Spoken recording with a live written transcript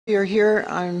You're here.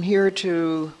 I'm here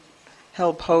to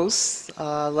help host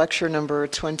lecture number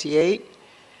 28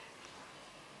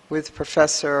 with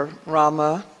Professor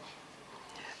Ramaa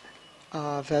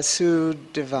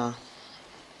Vasudevan.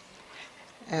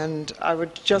 And I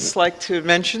would just like to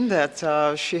mention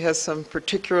that she has some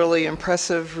particularly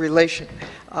impressive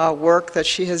work that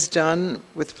she has done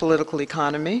with political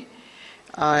economy,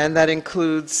 and that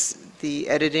includes the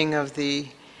editing of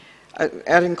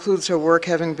that includes her work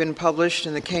having been published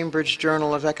in the Cambridge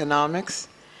Journal of Economics,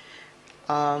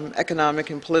 Economic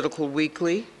and Political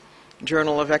Weekly,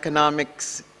 Journal of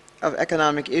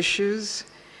Economic Issues,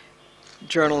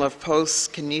 Journal of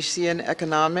Post-Keynesian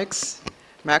Economics,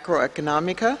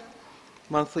 Macroeconomica,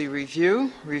 Monthly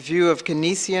Review, Review of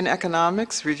Keynesian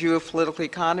Economics, Review of Political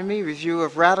Economy, Review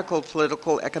of Radical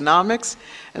Political Economics,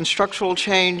 and Structural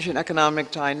Change in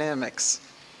Economic Dynamics.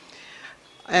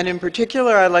 And in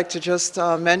particular, I'd like to just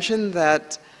mention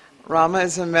that Ramaa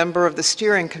is a member of the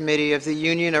steering committee of the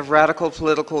Union of Radical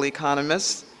Political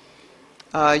Economists,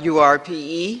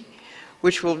 URPE,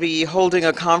 which will be holding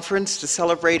a conference to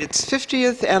celebrate its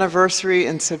 50th anniversary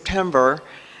in September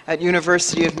at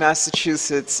University of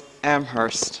Massachusetts,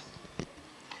 Amherst.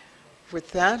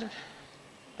 With that,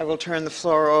 I will turn the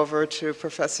floor over to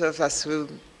Professor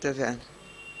Vasudevan.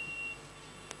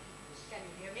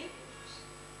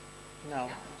 No.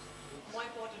 More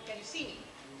important, can you see me?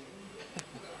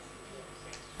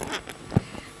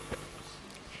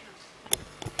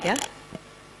 Yeah?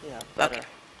 Yeah, better. Okay.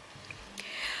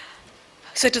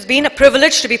 So it has been a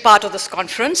privilege to be part of this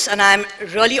conference, and I'm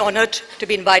really honored to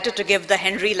be invited to give the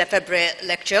Henri Lefebvre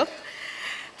lecture.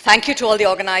 Thank you to all the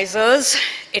organizers.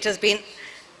 It has been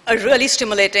a really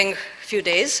stimulating few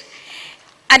days,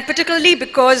 and particularly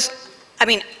because,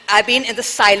 I've been in the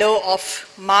silo of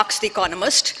Marx the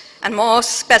Economist, and more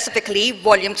specifically,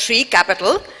 Volume 3,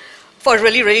 Capital, for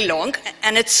really, really long.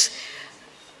 And it's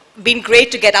been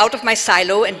great to get out of my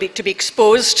silo and to be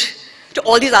exposed to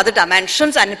all these other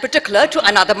dimensions, and in particular, to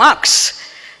another Marx.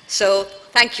 So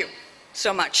thank you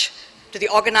so much to the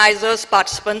organizers,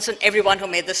 participants, and everyone who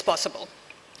made this possible.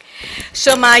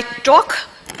 So my talk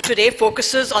today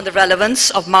focuses on the relevance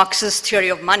of Marx's theory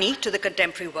of money to the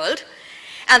contemporary world.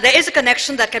 And there is a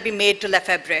connection that can be made to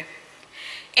Lefebvre.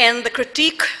 In the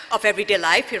Critique of Everyday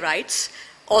Life, he writes,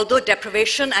 although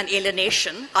deprivation and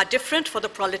alienation are different for the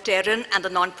proletarian and the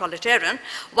non-proletarian,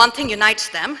 one thing unites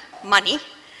them, money,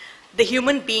 the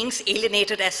human being's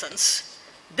alienated essence.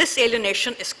 This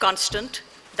alienation is constant,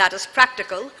 that is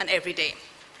practical and everyday.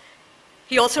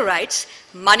 He also writes,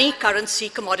 money, currency,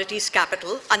 commodities,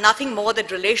 capital are nothing more than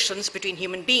relations between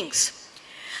human beings.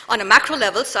 On a macro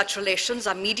level, such relations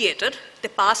are mediated, they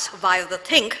pass via the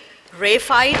thing,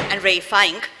 reified and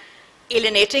reifying,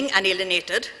 alienating and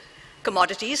alienated,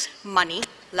 commodities, money,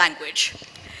 language.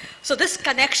 So this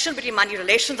connection between money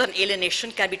relations and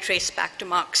alienation can be traced back to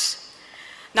Marx.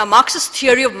 Now, Marx's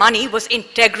theory of money was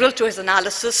integral to his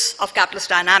analysis of capitalist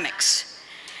dynamics.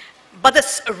 But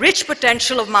this rich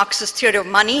potential of Marx's theory of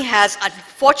money has,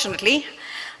 unfortunately,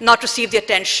 not received the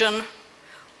attention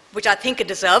which I think it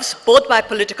deserves, both by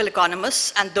political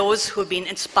economists and those who've been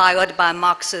inspired by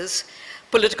Marx's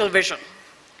political vision.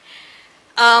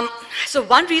 So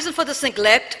one reason for this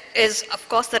neglect is, of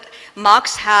course, that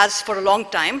Marx has, for a long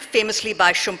time, famously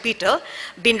by Schumpeter,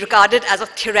 been regarded as a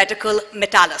theoretical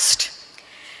metallist.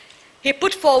 He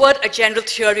put forward a general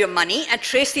theory of money and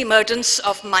traced the emergence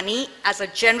of money as a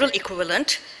general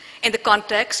equivalent in the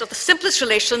context of the simplest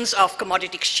relations of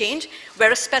commodity exchange,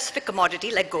 where a specific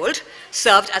commodity, like gold,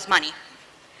 served as money.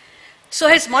 So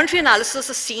his monetary analysis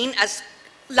is seen as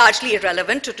largely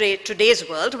irrelevant to today's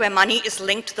world, where money is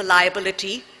linked to the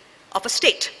liability of a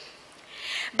state.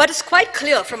 But it's quite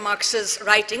clear from Marx's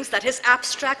writings that his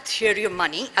abstract theory of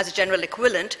money as a general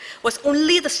equivalent was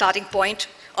only the starting point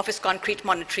of his concrete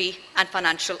monetary and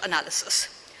financial analysis.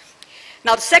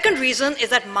 Now, the second reason is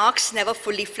that Marx never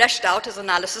fully fleshed out his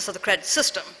analysis of the credit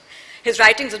system. His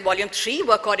writings in Volume 3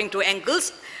 were, according to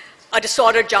Engels, a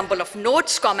disordered jumble of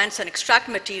notes, comments, and extract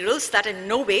materials that in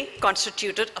no way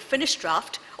constituted a finished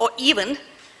draft or even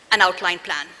an outline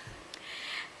plan.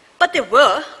 But they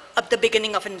were at the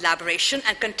beginning of an elaboration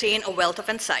and contain a wealth of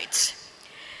insights.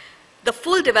 The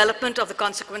full development of the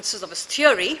consequences of his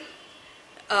theory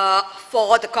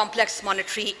for the complex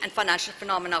monetary and financial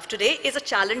phenomena of today is a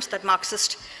challenge that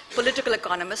Marxist political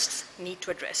economists need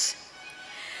to address.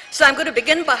 So I'm going to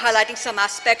begin by highlighting some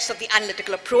aspects of the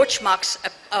analytical approach Marx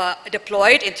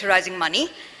deployed in theorizing money.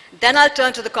 Then I'll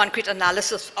turn to the concrete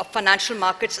analysis of financial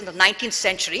markets in the 19th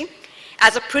century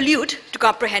as a prelude to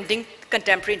comprehending the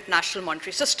contemporary international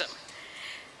monetary system.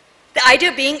 The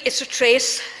idea being is to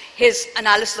trace his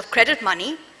analysis of credit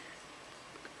money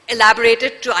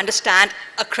elaborated to understand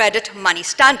a credit money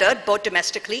standard, both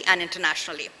domestically and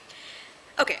internationally.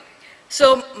 Okay,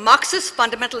 so Marx's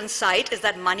fundamental insight is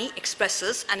that money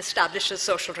expresses and establishes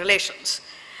social relations.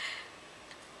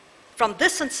 From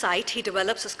this insight, he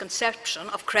develops his conception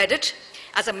of credit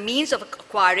as a means of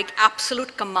acquiring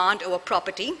absolute command over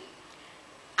property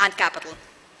and capital.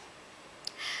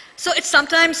 So it's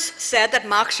sometimes said that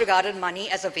Marx regarded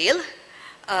money as a veil,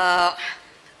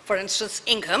 for instance,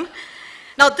 income.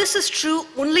 Now, this is true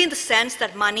only in the sense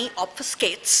that money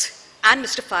obfuscates and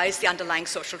mystifies the underlying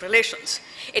social relations.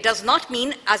 It does not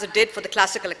mean, as it did for the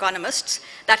classical economists,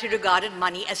 that he regarded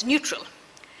money as neutral.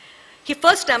 He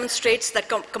first demonstrates that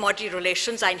commodity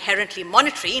relations are inherently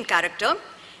monetary in character,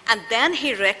 and then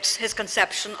he erects his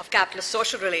conception of capitalist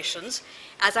social relations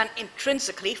as an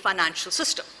intrinsically financial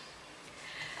system.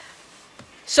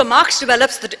 So Marx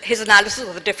develops his analysis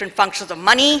of the different functions of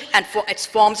money and for its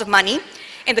forms of money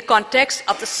in the context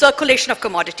of the circulation of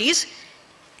commodities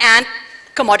and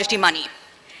commodity money.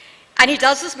 And he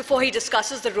does this before he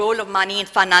discusses the role of money in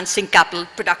financing capital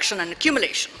production and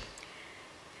accumulation.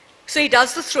 So he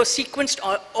does this through a sequenced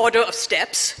order of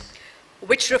steps,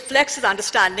 which reflects his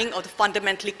understanding of the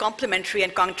fundamentally complementary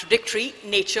and contradictory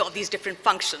nature of these different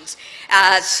functions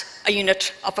as a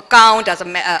unit of account, as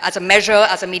a measure,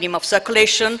 as a medium of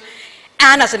circulation,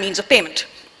 and as a means of payment.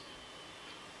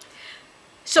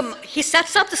 So he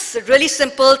sets up this really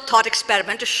simple thought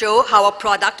experiment to show how a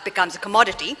product becomes a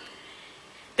commodity.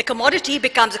 The commodity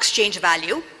becomes exchange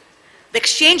value. The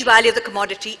exchange value of the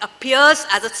commodity appears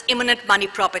as its immanent money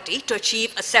property to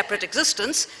achieve a separate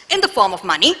existence in the form of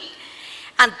money.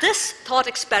 And this thought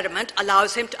experiment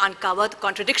allows him to uncover the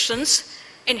contradictions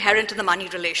inherent in the money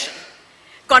relation.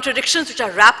 Contradictions which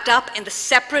are wrapped up in the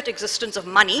separate existence of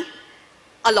money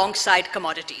alongside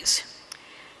commodities.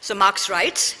 So Marx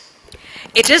writes,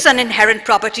 "It is an inherent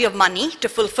property of money to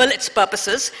fulfill its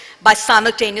purposes by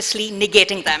simultaneously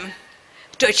negating them,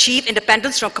 to achieve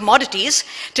independence from commodities,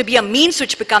 to be a means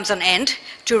which becomes an end,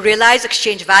 to realize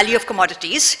exchange value of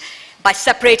commodities by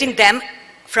separating them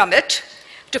from it,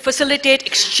 to facilitate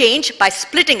exchange by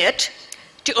splitting it,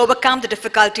 to overcome the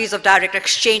difficulties of direct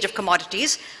exchange of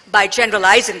commodities by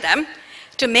generalizing them,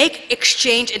 to make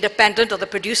exchange independent of the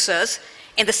producers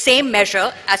in the same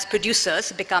measure as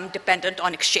producers become dependent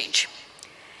on exchange."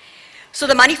 So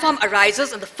the money form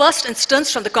arises in the first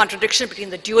instance from the contradiction between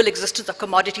the dual existence of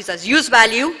commodities as use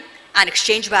value and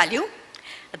exchange value.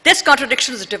 This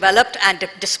contradiction is developed and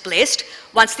displaced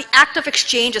once the act of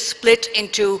exchange is split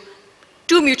into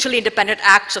two mutually independent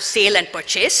acts of sale and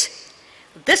purchase.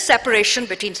 This separation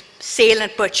between sale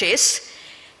and purchase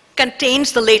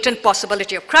contains the latent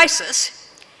possibility of crisis,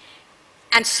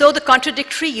 and so the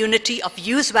contradictory unity of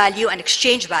use value and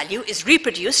exchange value is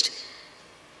reproduced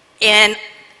in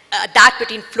that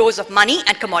between flows of money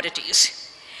and commodities.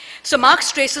 So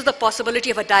Marx traces the possibility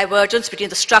of a divergence between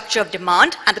the structure of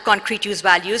demand and the concrete use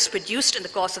values produced in the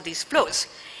course of these flows.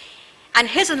 And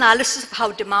his analysis of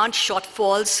how demand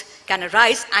shortfalls can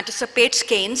arise anticipates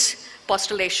Keynes'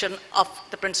 postulation of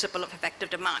the principle of effective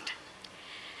demand.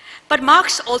 But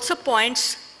Marx also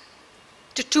points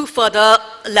to two further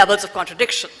levels of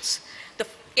contradictions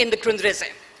in the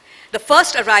Grundrisse. The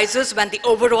first arises when the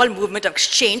overall movement of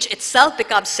exchange itself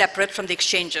becomes separate from the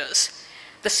exchangers.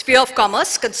 The sphere of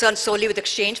commerce, concerned solely with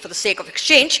exchange for the sake of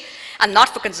exchange and not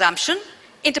for consumption,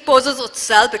 interposes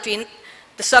itself between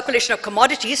the circulation of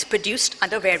commodities produced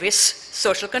under various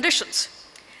social conditions.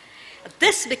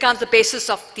 This becomes the basis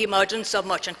of the emergence of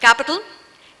merchant capital,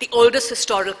 the oldest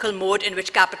historical mode in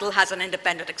which capital has an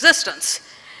independent existence.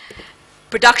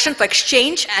 Production for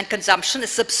exchange and consumption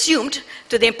is subsumed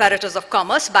to the imperatives of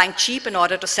commerce, buying cheap in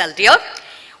order to sell dear,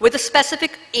 with the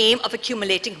specific aim of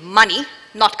accumulating money,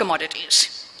 not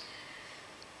commodities.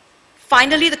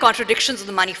 Finally, the contradictions of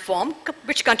the money form,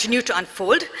 which continue to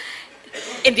unfold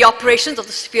in the operations of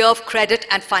the sphere of credit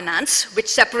and finance, which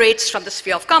separates from the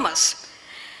sphere of commerce.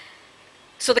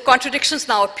 So the contradictions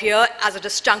now appear as a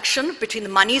disjunction between the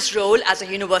money's role as a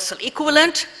universal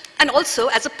equivalent and also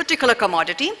as a particular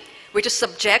commodity, which is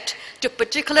subject to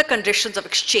particular conditions of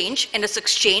exchange in its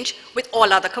exchange with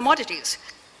all other commodities.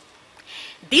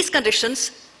 These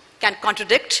conditions can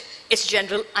contradict its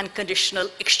general unconditional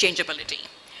exchangeability.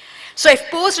 So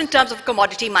if posed in terms of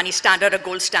commodity money standard or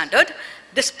gold standard,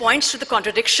 this points to the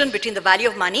contradiction between the value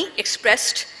of money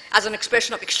expressed as an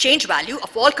expression of exchange value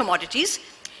of all commodities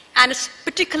and its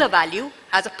particular value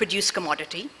as a produced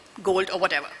commodity, gold or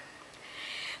whatever.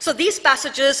 So these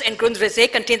passages in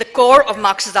Grundrisse contain the core of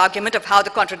Marx's argument of how the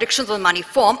contradictions of the money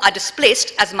form are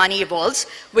displaced as money evolves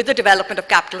with the development of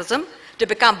capitalism to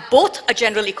become both a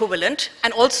general equivalent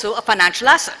and also a financial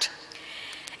asset.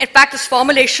 In fact, this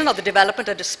formulation of the development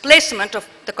or displacement of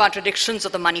the contradictions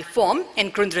of the money form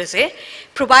in Grundrisse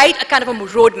provide a kind of a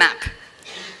roadmap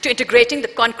to integrating the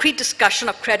concrete discussion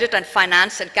of credit and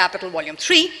finance in Capital Volume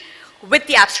 3 with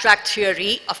the abstract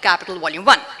theory of Capital Volume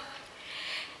 1.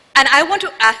 And I want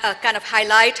to kind of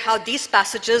highlight how these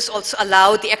passages also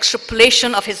allow the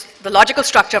extrapolation of the logical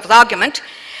structure of the argument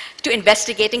to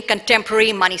investigating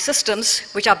contemporary money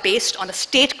systems which are based on a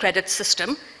state credit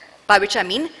system, by which I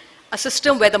mean a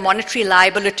system where the monetary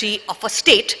liability of a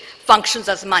state functions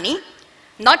as money,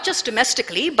 not just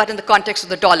domestically, but in the context of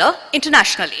the dollar,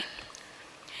 internationally.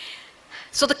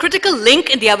 So the critical link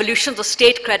in the evolution of the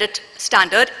state credit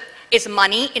standard is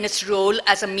money in its role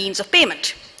as a means of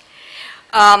payment.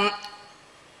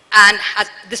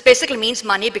 This basically means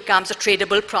money becomes a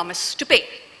tradable promise to pay.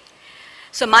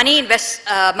 So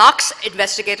Marx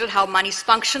investigated how money's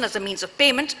function as a means of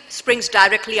payment springs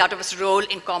directly out of its role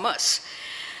in commerce.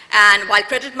 And while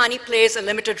credit money plays a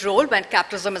limited role when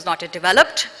capitalism is not yet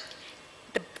developed,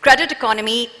 the credit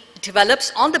economy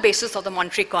develops on the basis of the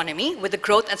monetary economy with the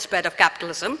growth and spread of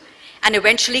capitalism, and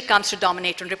eventually comes to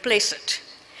dominate and replace it.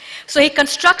 So he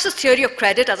constructs his theory of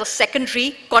credit as a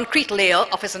secondary, concrete layer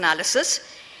of his analysis,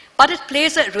 but it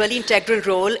plays a really integral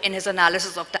role in his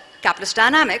analysis of capitalist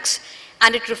dynamics,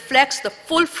 and it reflects the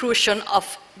full fruition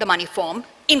of the money form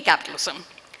in capitalism.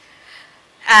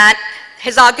 And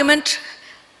his argument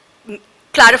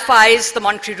clarifies the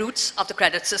monetary roots of the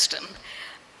credit system.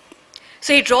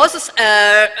 So he draws this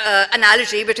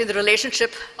analogy between the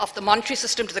relationship of the monetary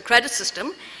system to the credit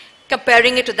system,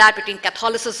 comparing it to that between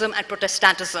Catholicism and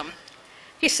Protestantism.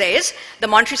 He says the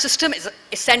monetary system is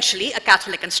essentially a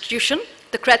Catholic institution.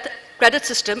 The credit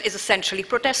system is essentially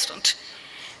Protestant.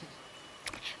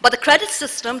 But the credit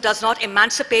system does not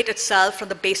emancipate itself from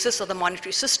the basis of the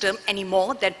monetary system any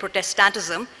more than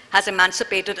Protestantism has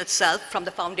emancipated itself from the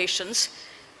foundations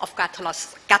of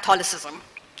Catholicism.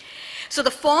 So the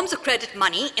forms of credit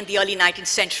money in the early 19th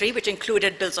century, which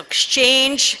included bills of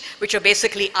exchange, which are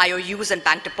basically IOUs and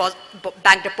bank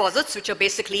deposits, which are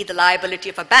basically the liability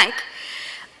of a bank,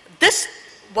 this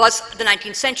was the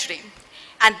 19th century.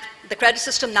 And the credit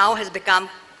system now has become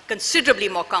considerably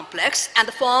more complex, and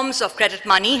the forms of credit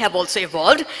money have also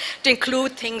evolved to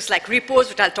include things like repos,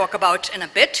 which I'll talk about in a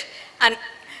bit, and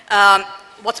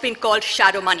what's been called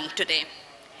shadow money today.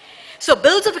 So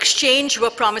bills of exchange were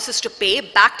promises to pay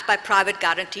backed by private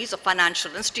guarantees of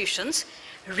financial institutions.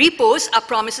 Repos are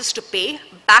promises to pay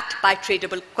backed by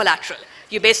tradable collateral.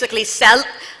 You basically sell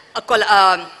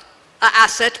an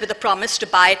asset with a promise to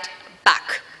buy it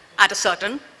back at a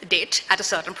certain date, at a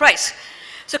certain price.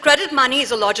 So credit money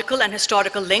is a logical and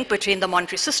historical link between the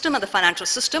monetary system and the financial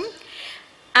system,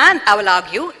 and I will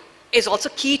argue is also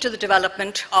key to the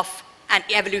development of and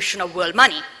evolution of world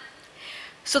money.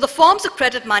 So the forms of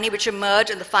credit money which emerged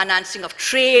in the financing of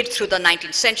trade through the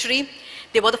 19th century,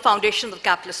 they were the foundation of the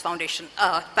capitalist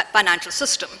financial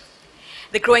system.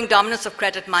 The growing dominance of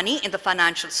credit money in the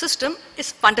financial system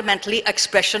is fundamentally an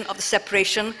expression of the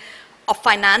separation of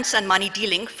finance and money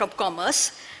dealing from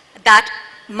commerce that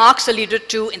Marx alluded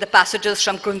to in the passages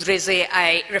from Grundrisse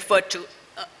I referred to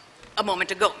a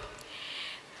moment ago.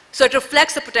 So it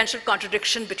reflects the potential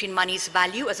contradiction between money's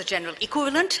value as a general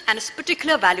equivalent and its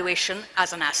particular valuation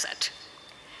as an asset.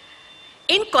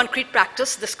 In concrete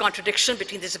practice, this contradiction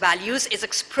between these values is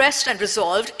expressed and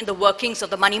resolved in the workings of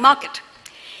the money market,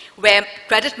 where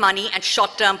credit money and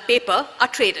short-term paper are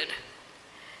traded.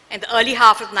 In the early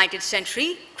half of the 19th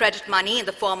century, credit money in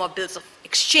the form of bills of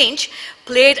exchange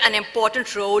played an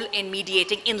important role in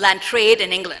mediating inland trade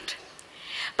in England.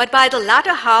 But by the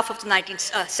latter half of the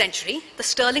 19th century, the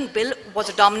sterling bill was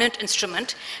a dominant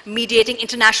instrument mediating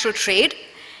international trade,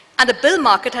 and the bill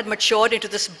market had matured into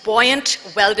this buoyant,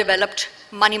 well-developed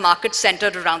money market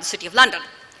centered around the City of London.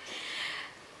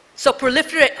 So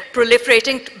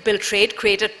proliferating bill trade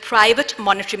created private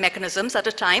monetary mechanisms at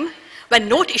a time when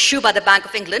note issue by the Bank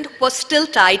of England was still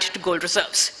tied to gold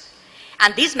reserves.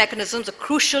 And these mechanisms are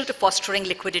crucial to fostering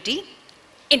liquidity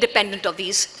independent of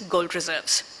these gold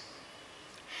reserves.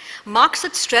 Marx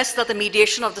had stressed that the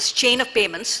mediation of this chain of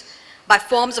payments by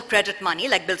forms of credit money,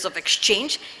 like bills of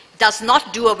exchange, does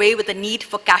not do away with the need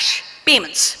for cash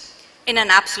payments in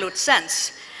an absolute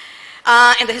sense.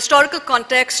 In the historical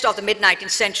context of the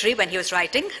mid-19th century, when he was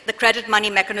writing, the credit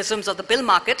money mechanisms of the bill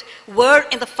market were,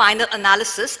 in the final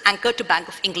analysis, anchored to Bank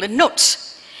of England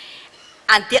notes.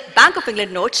 And the Bank of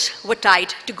England notes were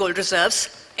tied to gold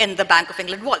reserves in the Bank of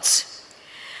England vaults.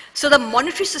 So the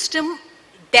monetary system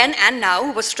then and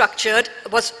now was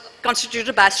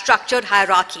constituted by a structured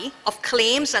hierarchy of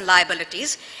claims and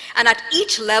liabilities, and at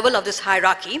each level of this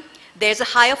hierarchy, there's a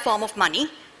higher form of money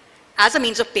as a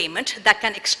means of payment that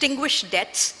can extinguish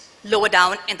debts lower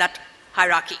down in that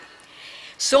hierarchy.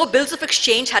 So bills of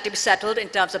exchange had to be settled in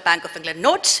terms of Bank of England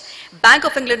notes. Bank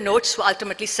of England notes were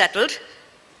ultimately settled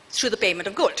through the payment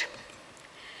of gold.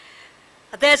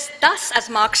 There's thus, as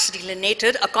Marx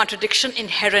delineated, a contradiction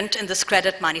inherent in this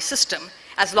credit money system.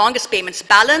 As long as payments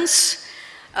balance,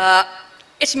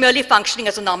 it's merely functioning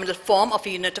as a nominal form of a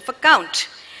unit of account.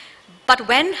 But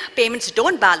when payments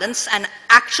don't balance and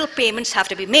actual payments have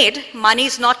to be made, money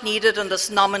is not needed in this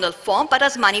nominal form, but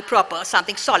as money proper,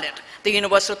 something solid, the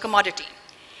universal commodity.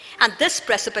 And this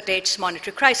precipitates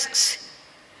monetary crisis.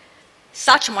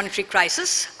 Such monetary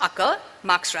crises occur,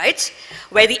 Marx writes,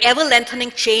 where the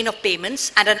ever-lengthening chain of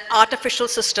payments and an artificial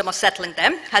system of settling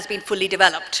them has been fully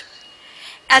developed.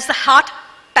 As the heart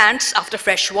pants after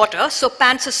fresh water, so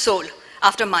pants his soul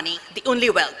after money, the only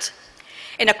wealth.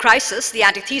 In a crisis, the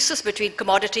antithesis between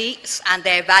commodities and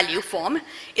their value form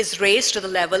is raised to the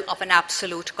level of an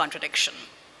absolute contradiction.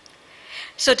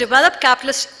 So developed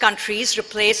capitalist countries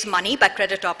replace money by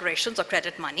credit operations or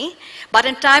credit money, but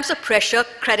in times of pressure,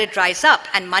 credit dries up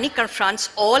and money confronts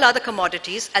all other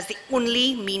commodities as the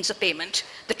only means of payment,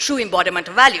 the true embodiment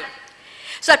of value.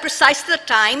 So at precisely the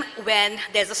time when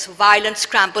there's this violent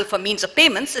scramble for means of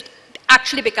payments, it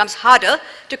actually becomes harder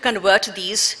to convert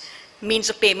these means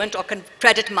of payment or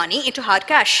credit money into hard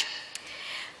cash.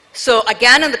 So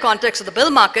again, in the context of the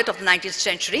bill market of the 19th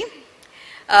century,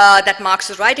 that Marx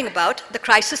is writing about, the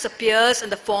crisis appears in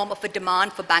the form of a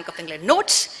demand for Bank of England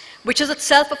notes, which is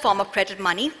itself a form of credit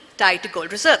money tied to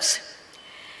gold reserves.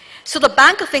 So the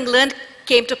Bank of England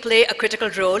came to play a critical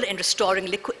role in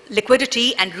restoring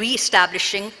liquidity and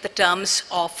re-establishing the terms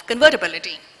of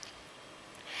convertibility.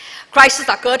 Crises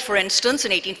occurred, for instance,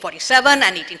 in 1847 and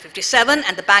 1857,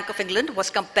 and the Bank of England was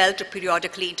compelled to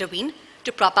periodically intervene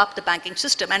to prop up the banking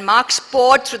system. And Marx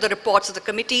poured through the reports of the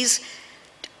committees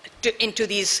into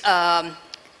these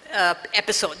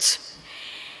episodes.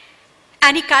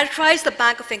 And he characterized the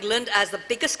Bank of England as the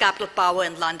biggest capital power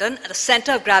in London, the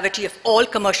center of gravity of all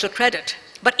commercial credit.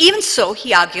 But even so,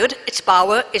 he argued, its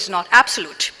power is not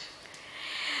absolute.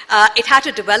 It had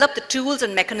to develop the tools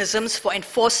and mechanisms for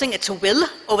enforcing its will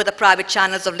over the private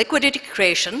channels of liquidity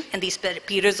creation in these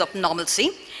periods of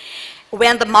normalcy,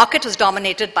 when the market was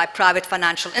dominated by private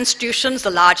financial institutions, the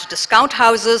large discount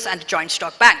houses, and joint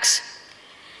stock banks.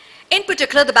 In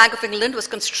particular, the Bank of England was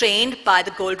constrained by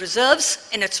the gold reserves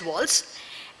in its vaults,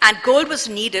 and gold was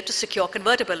needed to secure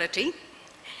convertibility.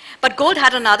 But gold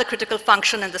had another critical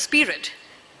function in this period.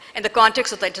 In the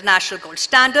context of the international gold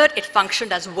standard, it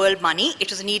functioned as world money. It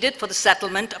was needed for the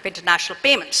settlement of international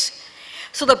payments.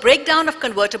 So the breakdown of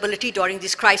convertibility during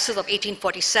these crises of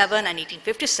 1847 and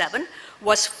 1857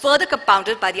 was further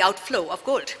compounded by the outflow of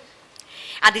gold.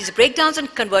 And these breakdowns in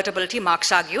convertibility,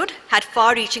 Marx argued, had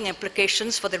far-reaching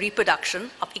implications for the reproduction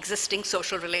of existing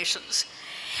social relations.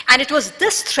 And it was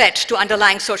this threat to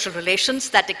underlying social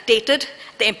relations that dictated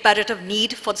the imperative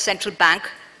need for the central bank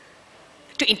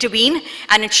to intervene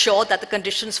and ensure that the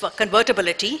conditions for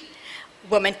convertibility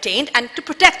were maintained and to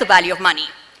protect the value of money.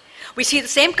 We see the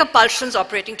same compulsions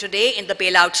operating today in the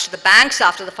bailouts to the banks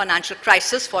after the financial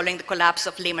crisis following the collapse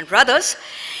of Lehman Brothers.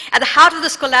 At the heart of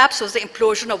this collapse was the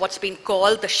implosion of what's been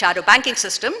called the shadow banking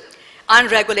system,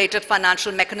 unregulated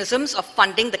financial mechanisms of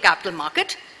funding the capital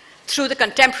market through the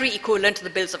contemporary equivalent to the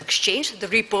bills of exchange, the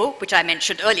repo, which I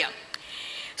mentioned earlier.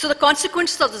 So the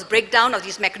consequences of this breakdown of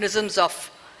these mechanisms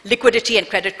of liquidity and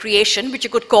credit creation, which you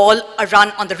could call a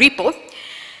run on the repo,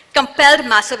 compelled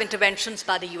massive interventions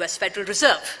by the US Federal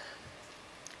Reserve.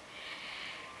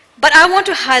 But I want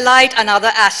to highlight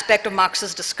another aspect of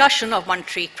Marx's discussion of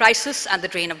monetary crisis and the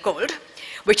drain of gold,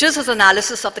 which is his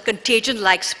analysis of the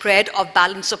contagion-like spread of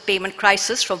balance of payment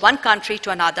crisis from one country to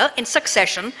another in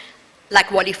succession, like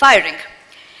volley firing.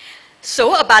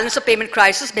 So a balance of payment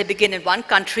crisis may begin in one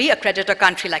country, a creditor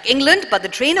country like England, but the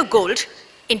drain of gold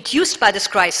induced by this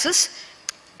crisis,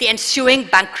 the ensuing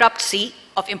bankruptcy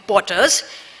of importers,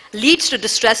 leads to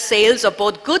distressed sales of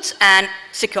both goods and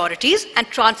securities and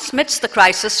transmits the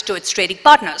crisis to its trading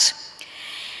partners.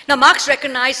 Now, Marx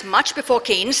recognized much before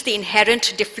Keynes the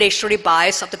inherent deflationary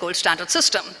bias of the gold standard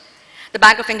system. The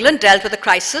Bank of England dealt with the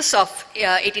crisis of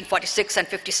 1846 and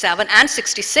 57 and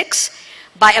 66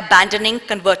 by abandoning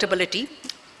convertibility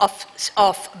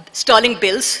of sterling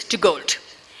bills to gold.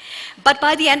 But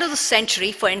by the end of the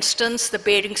century, for instance, the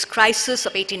Barings crisis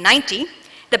of 1890,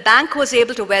 the bank was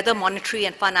able to weather monetary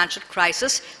and financial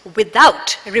crisis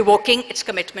without revoking its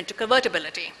commitment to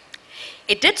convertibility.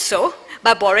 It did so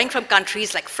by borrowing from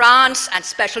countries like France and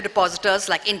special depositors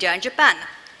like India and Japan.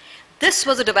 This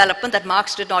was a development that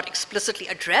Marx did not explicitly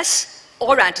address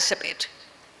or anticipate.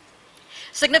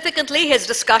 Significantly, his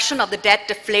discussion of the debt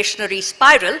deflationary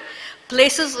spiral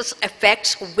places its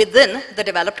effects within the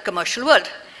developed commercial world.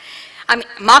 I mean,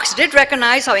 Marx did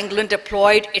recognize how England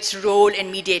deployed its role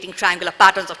in mediating triangular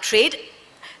patterns of trade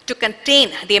to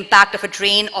contain the impact of a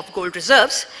drain of gold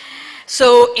reserves.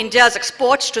 So India's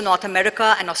exports to North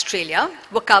America and Australia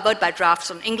were covered by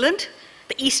drafts on England.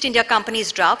 The East India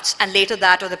Company's drafts, and later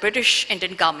that of the British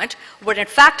Indian government, were in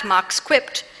fact, Marx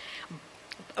quipped,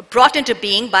 brought into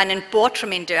being by an import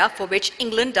from India for which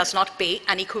England does not pay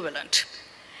an equivalent.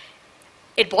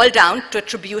 It boiled down to a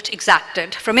tribute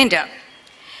exacted from India.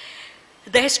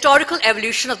 The historical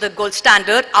evolution of the gold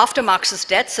standard after Marx's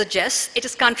death suggests it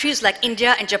is countries like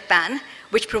India and Japan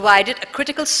which provided a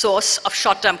critical source of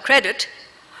short-term credit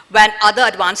when other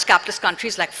advanced capitalist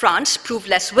countries like France proved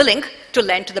less willing to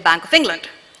lend to the Bank of England.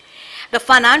 The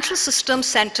financial system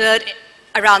centered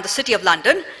around the City of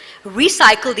London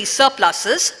recycled these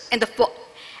surpluses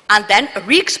and then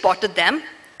re-exported them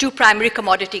to primary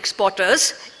commodity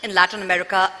exporters in Latin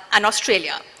America and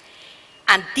Australia.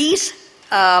 And these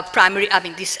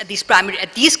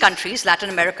these countries, Latin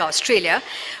America, Australia,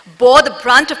 bore the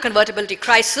brunt of convertibility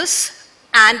crisis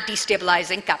and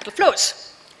destabilizing capital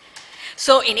flows.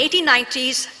 So in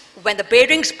 1890s, when the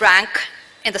Barings Bank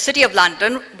in the City of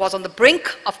London was on the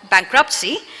brink of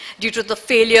bankruptcy due to the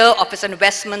failure of its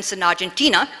investments in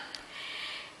Argentina,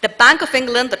 the Bank of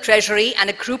England, the Treasury, and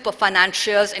a group of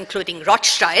financiers, including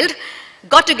Rothschild,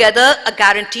 got together a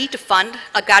guarantee fund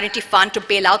to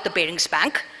bail out the Barings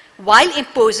Bank, while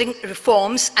imposing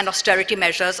reforms and austerity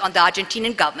measures on the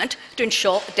Argentinian government to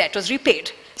ensure debt was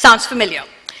repaid. Sounds familiar.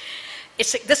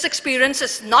 This experience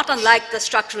is not unlike the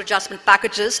structural adjustment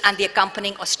packages and the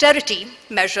accompanying austerity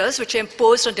measures which are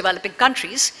imposed on developing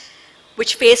countries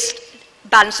which faced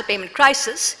balance of payment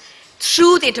crisis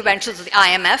through the interventions of the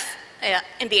IMF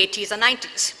in the 80s and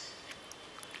 90s.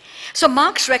 So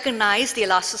Marx recognized the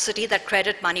elasticity that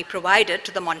credit money provided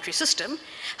to the monetary system.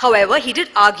 However, he did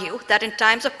argue that in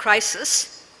times of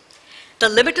crisis, the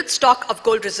limited stock of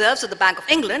gold reserves of the Bank of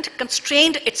England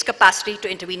constrained its capacity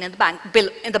to intervene in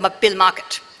the bill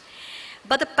market.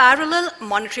 But the parallel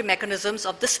monetary mechanisms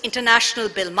of this international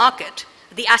bill market,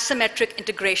 the asymmetric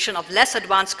integration of less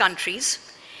advanced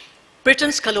countries,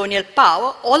 Britain's colonial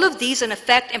power, all of these in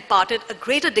effect imparted a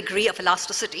greater degree of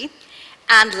elasticity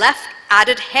and left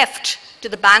added heft to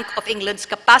the Bank of England's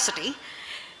capacity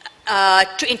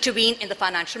to intervene in the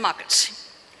financial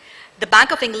markets. The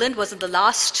Bank of England was in the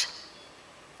last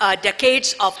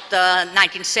decades of the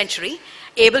 19th century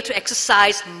able to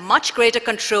exercise much greater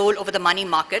control over the money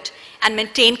market and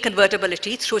maintain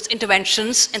convertibility through its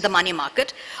interventions in the money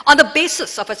market on the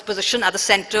basis of its position at the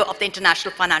center of the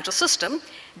international financial system,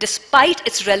 despite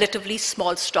its relatively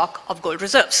small stock of gold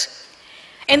reserves.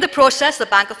 In the process, the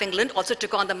Bank of England also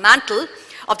took on the mantle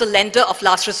of the lender of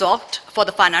last resort for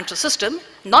the financial system,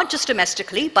 not just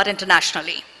domestically, but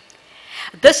internationally.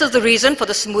 This is the reason for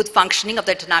the smooth functioning of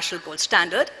the international gold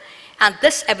standard, and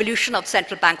this evolution of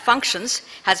central bank functions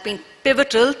has been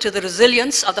pivotal to the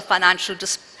resilience of the financial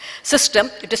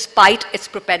system despite its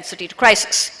propensity to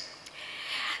crisis.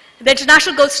 The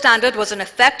international gold standard was in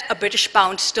effect a British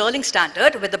pound sterling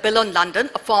standard, with the bill on London,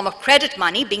 a form of credit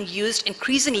money, being used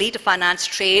increasingly to finance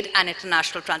trade and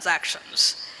international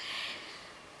transactions.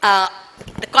 The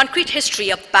concrete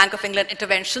history of the Bank of England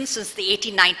intervention since the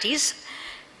 1890s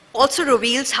also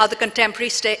reveals how the contemporary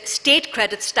state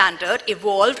credit standard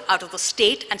evolved out of the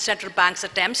state and central banks'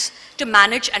 attempts to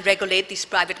manage and regulate these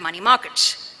private money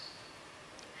markets.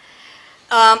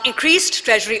 Increased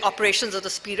treasury operations of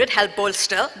this period helped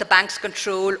bolster the bank's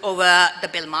control over the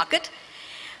bill market.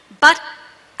 But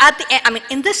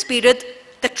in this period,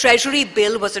 the treasury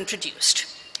bill was introduced.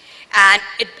 And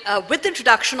with the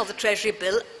introduction of the treasury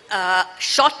bill,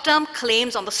 short-term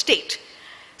claims on the state.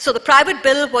 So the private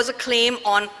bill was a claim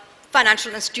on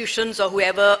financial institutions or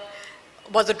whoever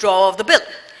was the drawer of the bill.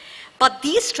 But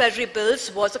these treasury bills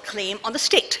was a claim on the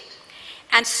state.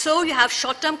 And so you have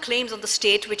short-term claims on the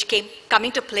state which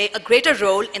coming to play a greater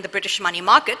role in the British money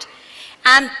market.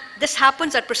 And this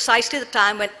happens at precisely the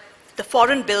time when the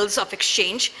foreign bills of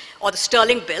exchange, or the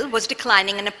sterling bill, was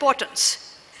declining in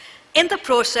importance. In the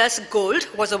process, gold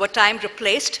was over time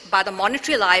replaced by the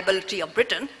monetary liability of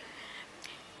Britain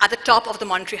at the top of the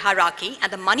monetary hierarchy,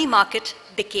 and the money market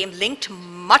became linked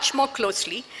much more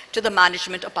closely to the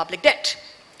management of public debt.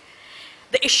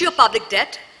 The issue of public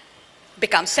debt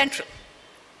becomes central.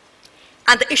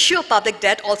 And the issue of public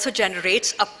debt also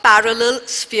generates a parallel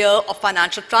sphere of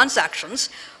financial transactions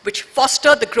which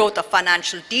foster the growth of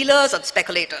financial dealers and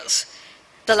speculators.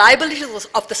 The liabilities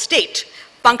of the state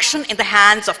function in the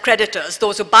hands of creditors,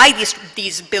 those who buy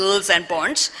these bills and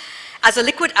bonds, as a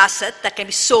liquid asset that can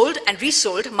be sold and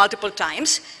resold multiple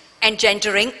times,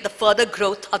 engendering the further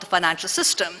growth of the financial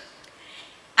system,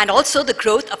 and also the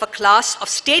growth of a class of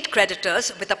state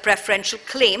creditors with a preferential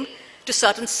claim to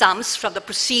certain sums from the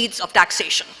proceeds of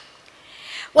taxation.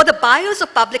 What the buyers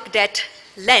of public debt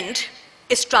lend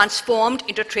is transformed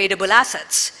into tradable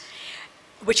assets,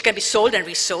 which can be sold and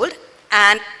resold,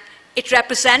 and it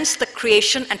represents the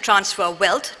creation and transfer of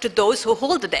wealth to those who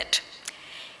hold the debt,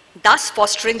 thus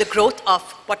fostering the growth of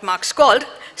what Marx called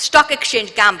stock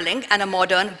exchange gambling and a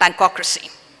modern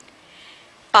bankocracy.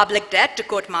 Public debt, to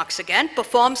quote Marx again,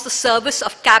 performs the service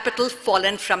of capital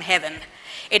fallen from heaven.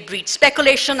 It breeds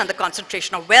speculation and the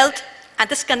concentration of wealth, and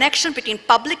this connection between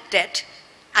public debt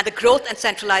and the growth and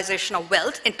centralization of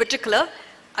wealth, in particular,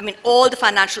 I mean, all the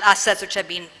financial assets which are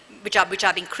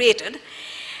being created,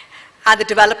 and the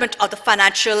development of the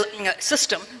financial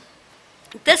system.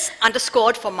 This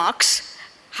underscored for Marx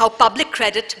how public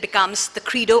credit becomes the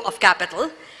credo of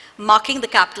capital, marking the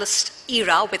capitalist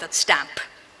era with its stamp.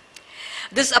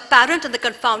 This is apparent in the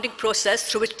confounding process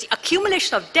through which the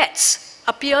accumulation of debts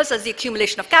appears as the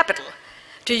accumulation of capital.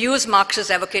 To use Marx's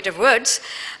evocative words,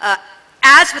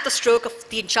 as with the stroke of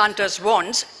the enchanter's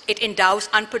wands, it endows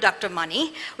unproductive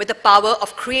money with the power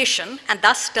of creation and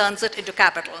thus turns it into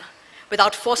capital,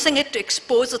 without forcing it to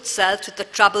expose itself to the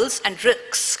troubles and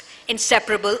risks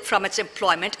inseparable from its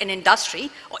employment in industry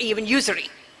or even usury.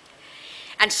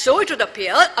 And so it would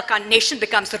appear a nation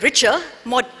becomes richer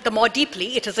the more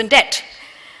deeply it is in debt.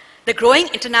 The growing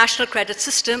international credit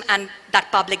system and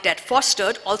that public debt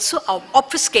fostered also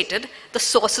obfuscated the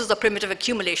sources of primitive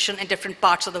accumulation in different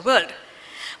parts of the world.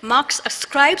 Marx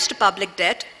ascribes to public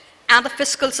debt and the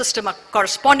fiscal system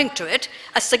corresponding to it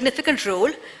a significant role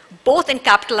both in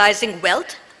capitalizing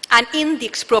wealth and in the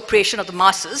expropriation of the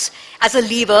masses as a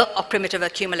lever of primitive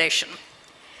accumulation.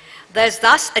 There is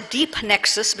thus a deep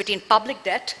nexus between public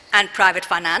debt and private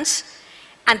finance,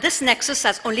 and this nexus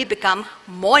has only become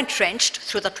more entrenched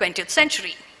through the 20th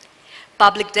century.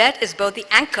 Public debt is both the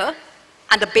anchor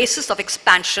and the basis of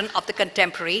expansion of the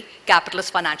contemporary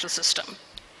capitalist financial system.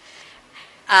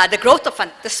 The growth of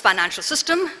this financial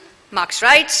system, Marx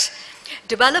writes,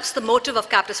 develops the motive of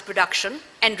capitalist production,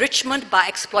 enrichment by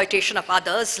exploitation of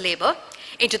others' labor,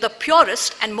 into the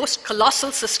purest and most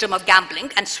colossal system of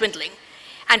gambling and swindling,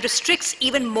 and restricts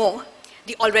even more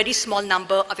the already small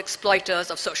number of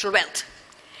exploiters of social wealth.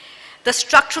 The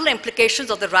structural implications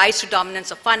of the rise to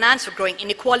dominance of finance for growing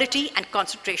inequality and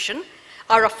concentration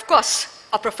are, of course,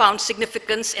 of profound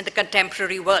significance in the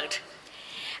contemporary world.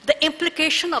 The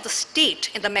implication of the state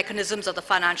in the mechanisms of the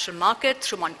financial market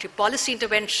through monetary policy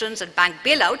interventions and bank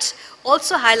bailouts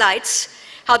also highlights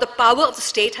how the power of the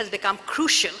state has become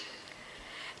crucial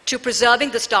to preserving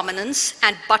this dominance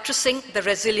and buttressing the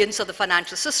resilience of the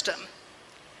financial system.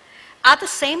 At the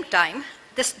same time,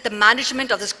 the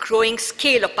management of this growing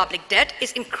scale of public debt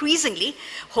is increasingly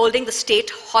holding the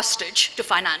state hostage to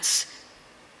finance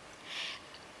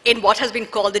in what has been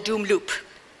called the doom loop.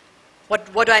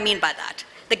 What do I mean by that?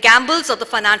 The gambles of the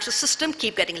financial system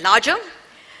keep getting larger,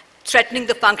 threatening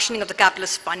the functioning of the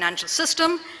capitalist financial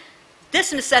system.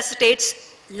 This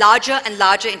necessitates larger and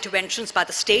larger interventions by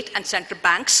the state and central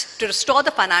banks to restore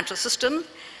the financial system,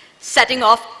 setting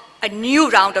off a new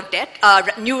round of debt,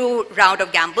 new round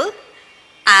of gamble,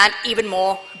 and even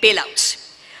more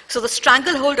bailouts. So the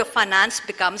stranglehold of finance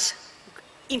becomes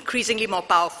increasingly more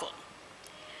powerful.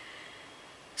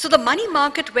 So the money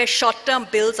market where short-term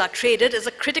bills are traded is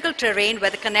a critical terrain where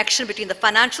the connection between the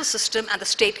financial system and the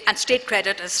state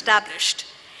credit is established.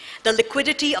 The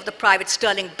liquidity of the private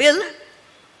sterling bill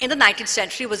in the 19th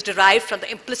century was derived from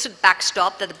the implicit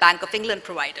backstop that the Bank of England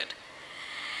provided.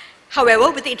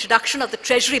 However, with the introduction of the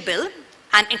Treasury bill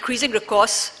and increasing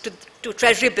recourse to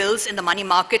Treasury bills in the money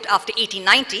market after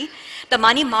 1890, the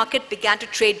money market began to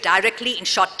trade directly in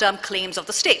short-term claims of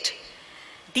the state.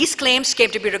 These claims came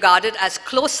to be regarded as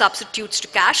close substitutes to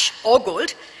cash or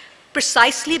gold,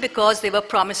 precisely because they were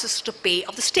promises to pay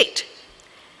of the state.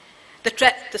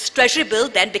 This Treasury bill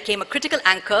then became a critical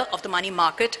anchor of the money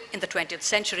market in the 20th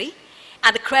century,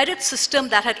 and the credit system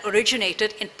that had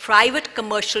originated in private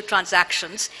commercial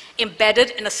transactions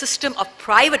embedded in a system of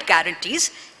private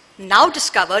guarantees now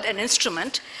discovered an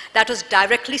instrument that was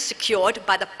directly secured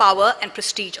by the power and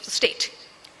prestige of the state.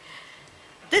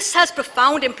 This has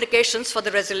profound implications for the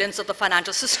resilience of the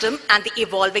financial system and the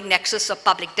evolving nexus of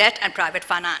public debt and private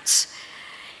finance.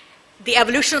 The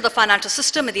evolution of the financial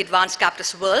system in the advanced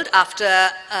capitalist world after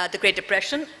the Great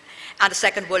Depression and the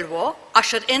Second World War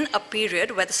ushered in a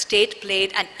period where the state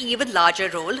played an even larger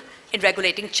role in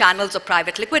regulating channels of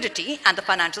private liquidity and the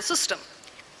financial system.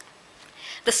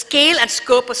 The scale and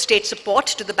scope of state support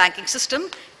to the banking system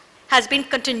has been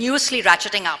continuously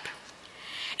ratcheting up.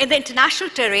 In the international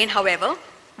terrain, however,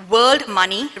 world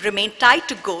money remained tied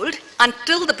to gold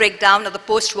until the breakdown of the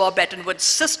post-war Bretton Woods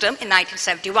system in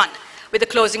 1971, with the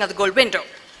closing of the gold window.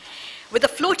 With the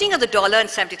floating of the dollar in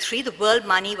 73, the world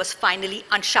money was finally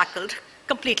unshackled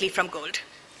completely from gold.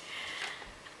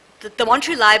 The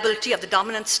monetary liability of the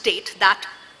dominant state, that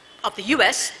of the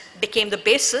US, became the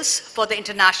basis for the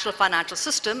international financial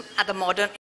system, and the modern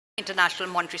international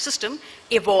monetary system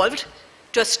evolved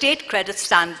to a state credit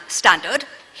standard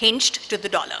hinged to the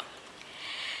dollar.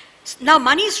 Now,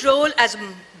 money's role as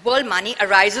world money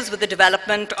arises with the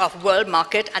development of world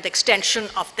market and the extension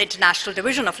of the international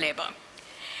division of labor.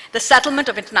 The settlement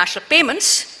of international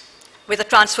payments with the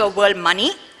transfer of world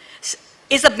money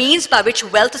is a means by which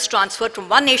wealth is transferred from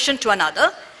one nation to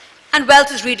another, and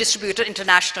wealth is redistributed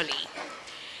internationally.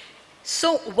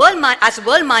 So, as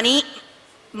world money,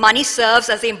 money serves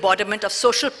as the embodiment of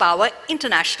social power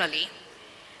internationally.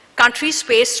 Countries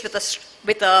faced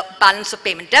with a balance of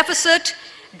payment deficit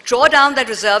draw down their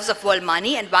reserves of world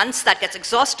money, and once that gets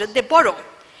exhausted, they borrow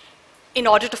in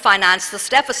order to finance this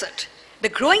deficit. The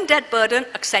growing debt burden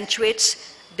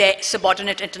accentuates their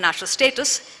subordinate international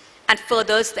status and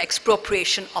furthers the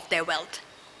expropriation of their wealth.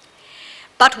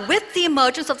 But with the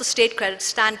emergence of the state credit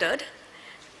standard,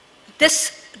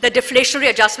 the deflationary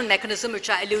adjustment mechanism, which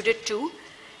I alluded to,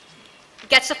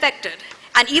 gets affected.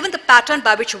 And even the pattern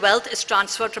by which wealth is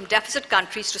transferred from deficit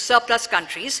countries to surplus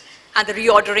countries and the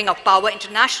reordering of power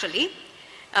internationally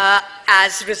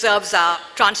as reserves are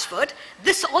transferred,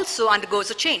 this also undergoes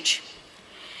a change.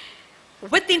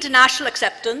 With the international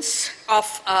acceptance of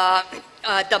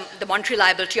the monetary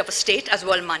liability of a state as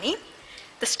world money,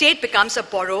 the state becomes a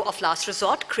borrower of last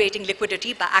resort, creating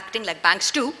liquidity by acting like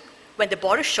banks do when they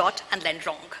borrow short and lend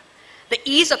long. The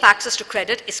ease of access to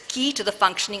credit is key to the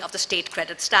functioning of the state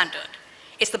credit standard.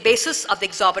 It's the basis of the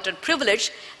exorbitant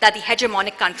privilege that the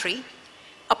hegemonic country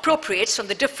appropriates from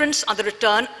the difference on the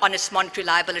return on its monetary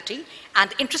liability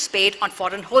and the interest paid on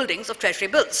foreign holdings of treasury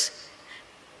bills,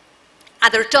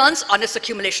 and the returns on its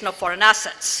accumulation of foreign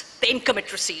assets, the income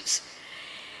it receives.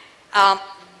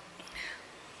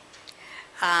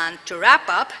 And to wrap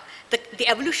up, the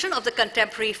evolution of the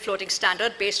contemporary floating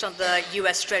standard based on the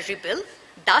US Treasury bill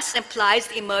thus implies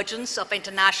the emergence of an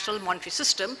international monetary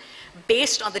system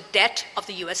based on the debt of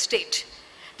the US state.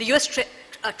 The US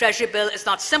Treasury bill is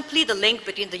not simply the link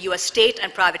between the US state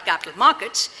and private capital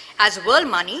markets. As world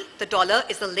money, the dollar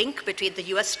is the link between the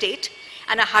US state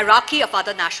and a hierarchy of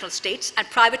other national states and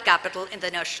private capital in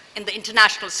the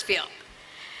international sphere.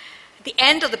 The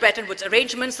end of the Bretton Woods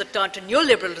arrangements that turned to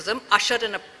neoliberalism ushered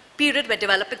in a period when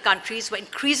developing countries were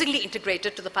increasingly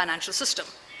integrated to the financial system.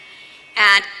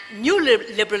 And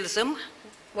neoliberalism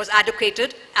was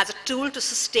advocated as a tool to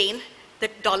sustain the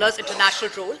dollar's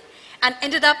international role and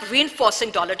ended up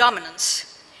reinforcing dollar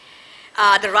dominance.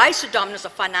 The rise to dominance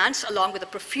of finance, along with the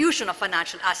profusion of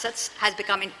financial assets, has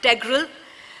become integral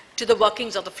to the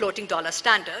workings of the floating dollar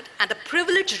standard, and the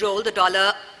privileged role the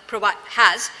dollar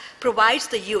provides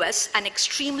the US an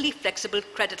extremely flexible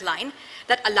credit line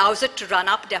that allows it to run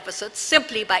up deficits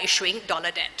simply by issuing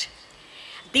dollar debt.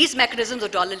 These mechanisms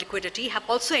of dollar liquidity have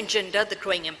also engendered the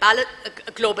growing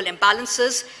global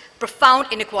imbalances, profound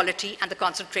inequality, and the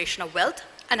concentration of wealth,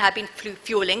 and have been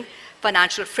fueling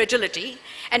financial fragility.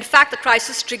 In fact, the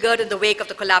crisis triggered in the wake of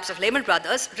the collapse of Lehman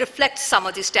Brothers reflects some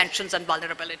of these tensions and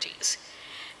vulnerabilities.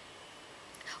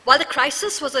 While the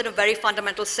crisis was in a very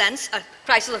fundamental sense a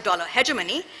crisis of dollar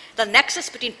hegemony, the nexus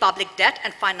between public debt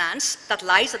and finance that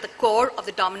lies at the core of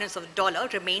the dominance of the dollar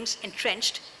remains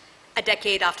entrenched a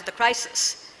decade after the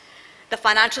crisis. The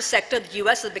financial sector in the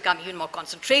US has become even more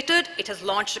concentrated. It has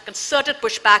launched a concerted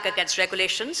pushback against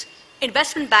regulations.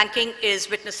 Investment banking is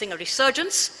witnessing a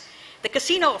resurgence. The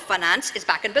casino of finance is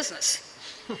back in business.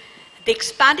 The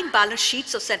expanding balance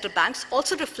sheets of central banks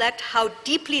also reflect how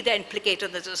deeply they're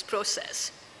implicated in this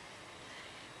process.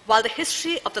 While the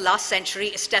history of the last century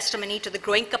is testimony to the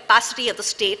growing capacity of the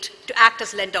state to act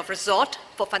as lender of resort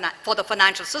for the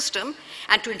financial system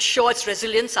and to ensure its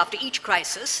resilience after each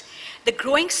crisis, the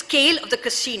growing scale of the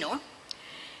casino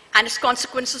and its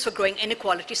consequences for growing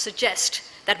inequality suggest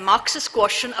that Marxist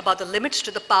caution about the limits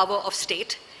to the power of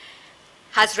state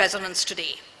has resonance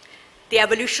today. The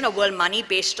evolution of world money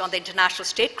based on the international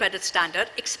state credit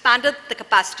standard expanded the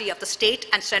capacity of the state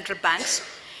and central banks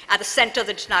at the center of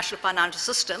the international financial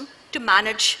system to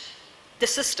manage the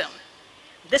system.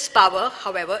 This power,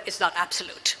 however, is not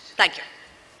absolute. Thank you.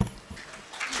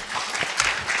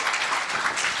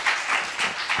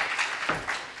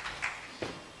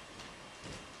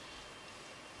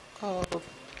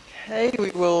 Okay,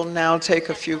 we will now take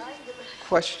a few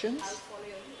questions.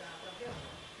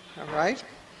 All right.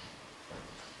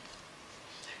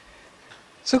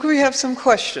 So could we have some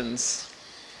questions,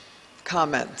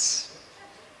 comments?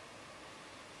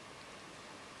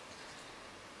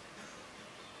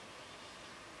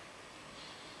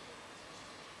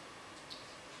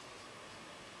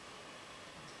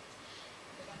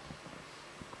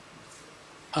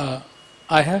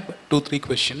 I have 2-3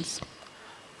 questions.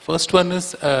 First one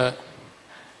is,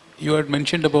 you had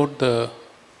mentioned about the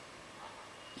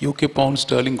UK pound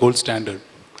sterling gold standard.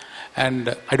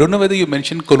 And I don't know whether you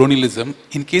mentioned colonialism.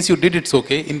 In case you did, it's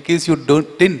okay. In case you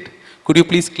didn't, could you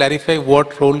please clarify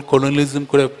what role colonialism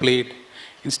could have played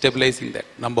in stabilizing that?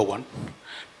 Number one.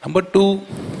 Number two,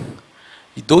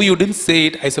 though you didn't say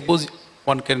it, I suppose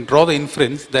one can draw the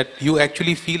inference that you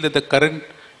actually feel that the current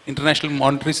international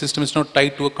monetary system is not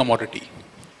tied to a commodity.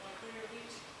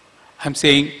 I'm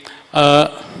saying,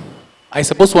 I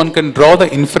suppose one can draw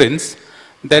the inference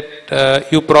that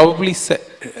you probably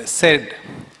said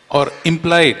or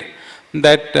implied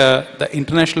that the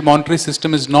international monetary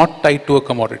system is not tied to a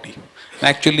commodity.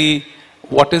 Actually,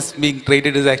 what is being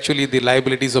traded is actually the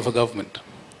liabilities of a government.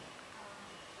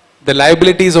 The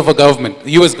liabilities of a government,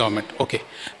 US government, okay.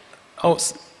 Oh,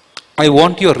 I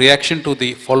want your reaction to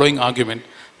the following argument,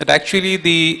 that actually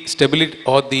the stability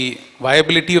or the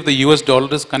viability of the US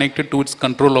dollar is connected to its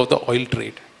control of the oil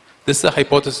trade. This is a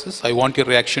hypothesis. I want your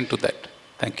reaction to that.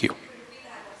 Thank you.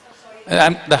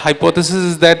 The hypothesis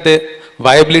is that the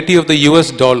viability of the US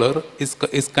dollar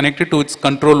is connected to its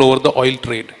control over the oil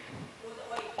trade.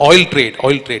 Oil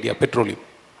trade, yeah, petroleum.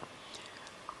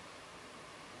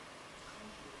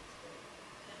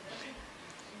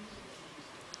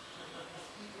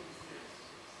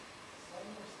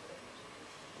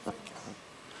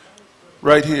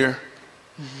 Right here.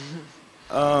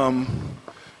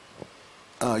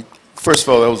 First of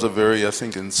all, that was a very, I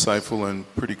think, insightful and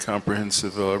pretty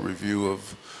comprehensive review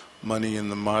of money in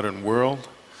the modern world.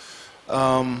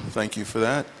 Thank you for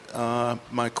that.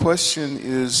 My question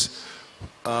is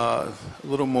a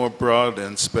little more broad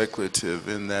and speculative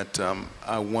in that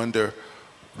I wonder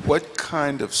what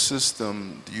kind of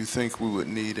system do you think we would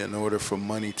need in order for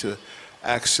money to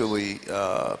actually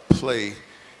play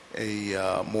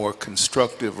a more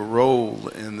constructive role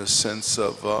in the sense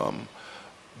of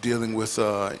dealing with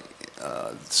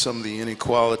some of the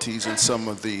inequalities and some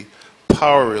of the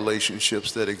power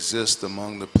relationships that exist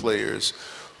among the players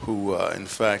who in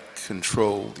fact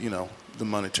control, you know, the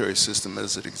monetary system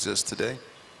as it exists today?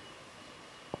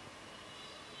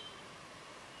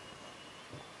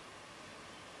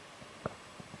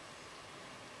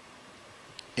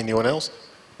 Anyone else?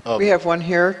 We have one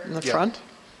here in the front.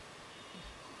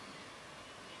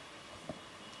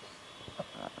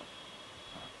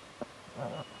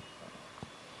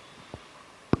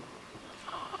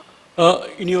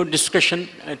 In your discussion,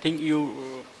 I think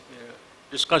you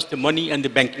discussed the money and the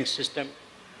banking system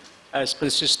as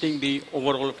consisting the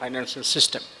overall financial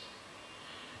system.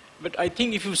 But I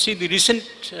think if you see the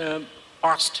recent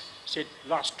past, say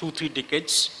last 2-3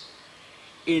 decades,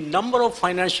 a number of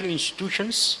financial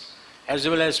institutions as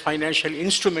well as financial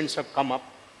instruments have come up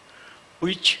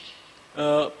which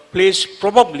plays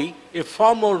probably a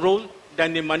far more role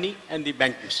than the money and the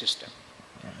banking system.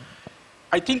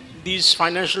 I think these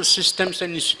financial systems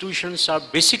and institutions are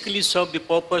basically serve the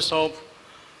purpose of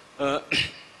the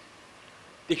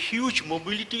huge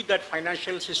mobility that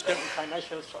financial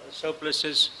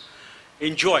surpluses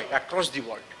enjoy across the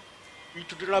world.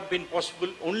 It would have been possible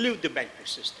only with the banking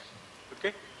system.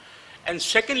 Okay? And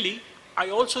secondly,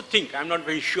 I also think, I'm not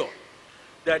very sure,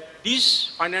 that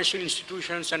these financial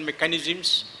institutions and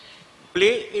mechanisms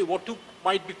play a, what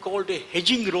might be called a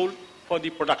hedging role for the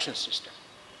production system.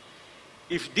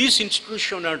 If these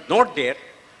institutions are not there,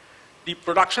 the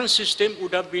production system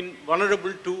would have been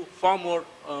vulnerable to far more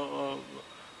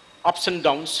ups and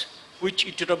downs, which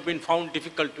it would have been found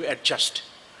difficult to adjust.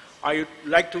 I would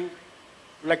like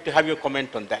to have your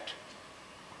comment on that.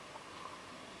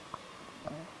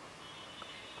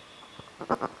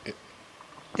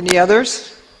 Any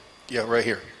others? Yeah, right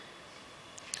here.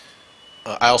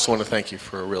 I also want to thank you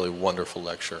for a really wonderful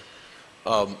lecture.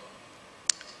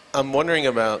 I'm wondering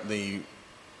about the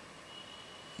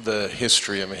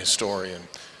history. I'm a historian.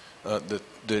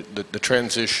 The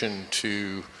transition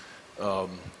to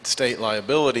state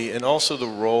liability and also the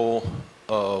role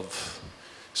of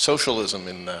socialism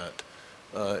in that.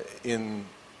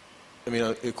 I mean,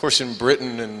 of course, in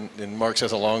Britain, and Marx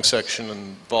has a long section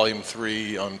in Volume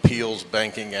 3 on Peel's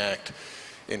Banking Act,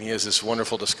 and he has this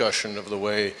wonderful discussion of the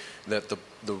way that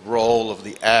the role of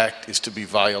the act is to be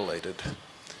violated,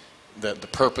 that the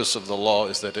purpose of the law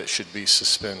is that it should be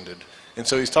suspended. And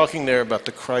so he's talking there about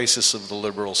the crisis of the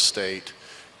liberal state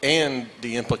and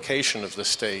the implication of the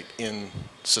state in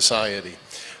society.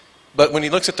 But when he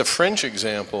looks at the French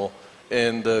example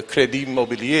and the Crédit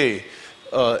Immobilier,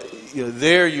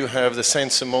 there you have the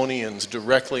Saint-Simonians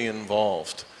directly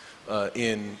involved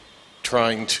in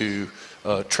trying to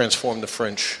transform the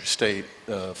French state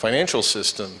financial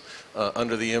system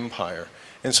under the empire.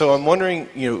 And so I'm wondering,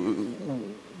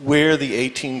 where the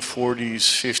 1840s,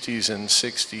 50s, and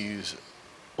 60s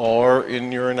are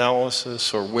in your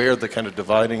analysis, or where the kind of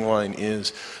dividing line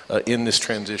is in this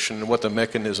transition, and what the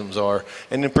mechanisms are,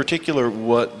 and in particular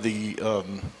what the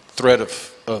threat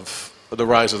of the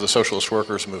rise of the socialist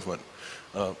workers movement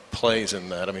plays in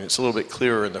that. I mean, it's a little bit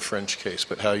clearer in the French case,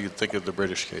 but how you think of the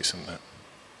British case in that.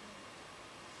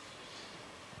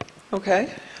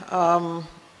 Okay.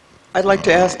 I'd like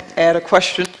to add a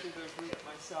question to the group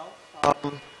myself. I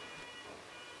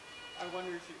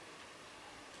wonder if you...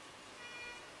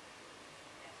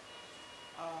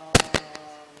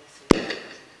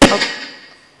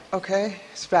 Okay,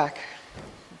 it's back.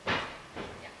 I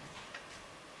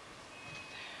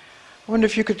wonder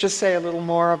if you could just say a little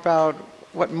more about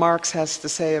what Marx has to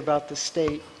say about the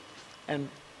state and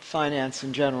finance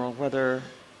in general,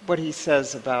 what he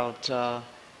says about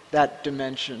that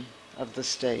dimension of the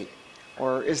state,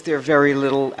 or is there very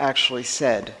little actually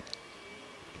said?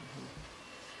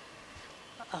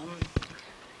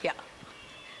 Yeah,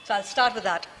 so I'll start with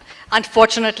that.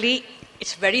 Unfortunately,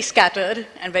 it's very scattered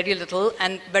and very little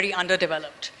and very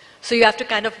underdeveloped. So you have to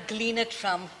kind of glean it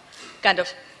from kind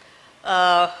of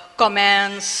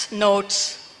comments,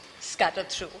 notes, scattered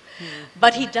through.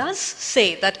 But he does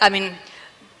say that,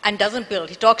 and doesn't build.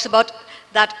 He talks about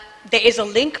that there is a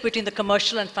link between the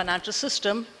commercial and financial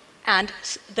system and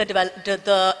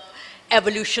the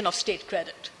evolution of state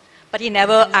credit. But he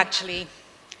never actually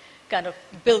kind of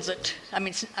builds it. At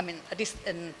least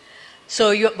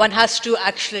so one has to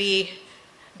actually,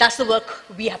 that's the work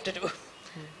we have to do.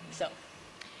 So,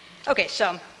 okay,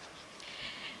 so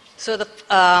the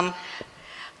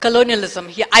colonialism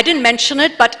here, I didn't mention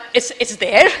it, but it's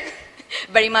there,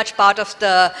 very much part of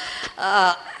the,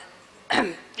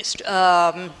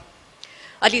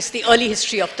 at least the early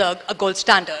history of the gold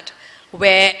standard,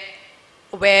 where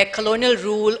colonial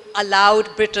rule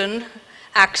allowed Britain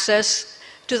access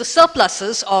to the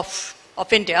surpluses of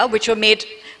India, which were made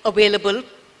available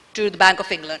to the Bank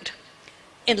of England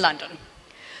in London.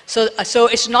 So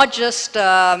it's not just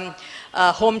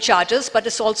home charges, but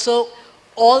it's also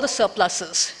all the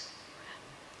surpluses.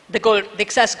 The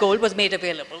excess gold was made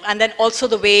available. And then also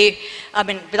the way,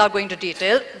 without going into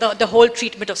detail, the whole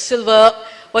treatment of silver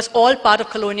was all part of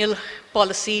colonial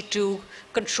policy to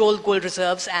control gold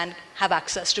reserves and have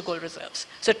access to gold reserves.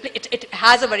 So it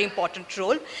has a very important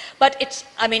role, but it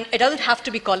doesn't have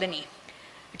to be colony.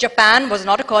 Japan was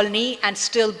not a colony, and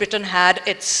still Britain had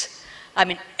its,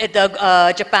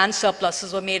 Japan's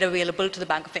surpluses were made available to the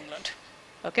Bank of England.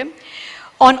 Okay?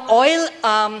 On oil,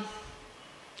 I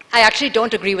actually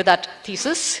don't agree with that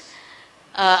thesis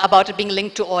about it being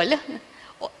linked to oil,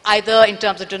 either in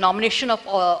terms of denomination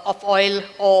of oil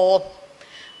or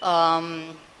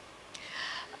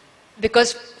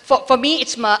because for me,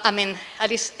 it's at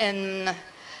least in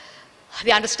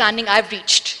the understanding I've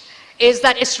reached, is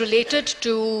that it's related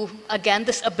to, again,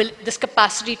 this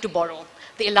capacity to borrow,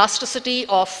 the elasticity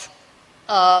of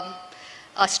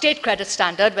a state credit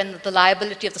standard when the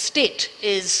liability of the state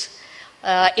is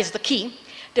the key.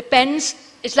 Depends,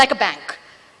 it's like a bank.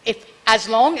 As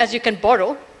long as you can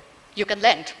borrow, you can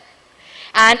lend.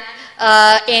 And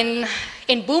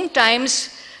in boom times,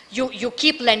 you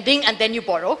keep lending and then you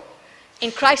borrow.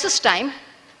 In crisis time,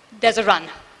 there's a run.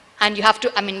 And you have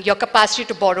to, your capacity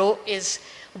to borrow is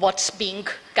what's being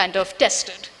kind of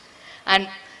tested. And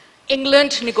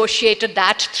England negotiated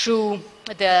that through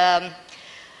the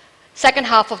second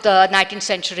half of the 19th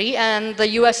century, and the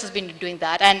US has been doing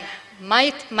that. And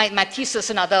my thesis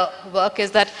in other work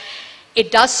is that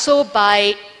it does so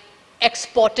by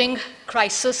exporting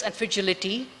crisis and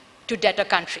fragility to debtor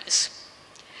countries.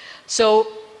 So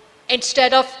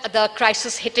instead of the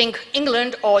crisis hitting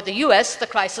England or the US, the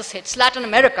crisis hits Latin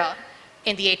America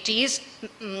in the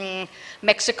 80s,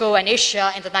 Mexico and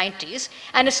Asia in the 90s,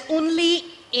 and it's only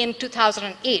in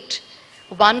 2008,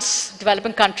 once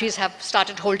developing countries have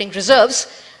started holding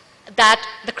reserves, that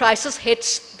the crisis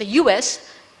hits the US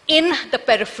in the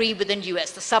periphery within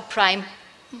US, the subprime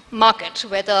market,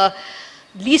 where the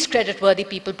least creditworthy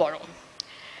people borrow.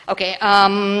 Okay,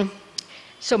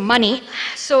 so money.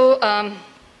 So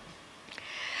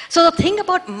the thing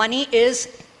about money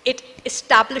is it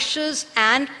establishes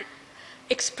and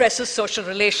expresses social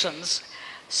relations.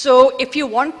 So if you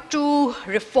want to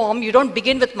reform, you don't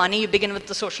begin with money, you begin with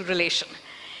the social relation.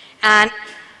 And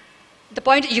the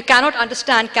point, you cannot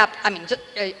understand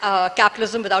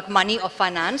capitalism without money or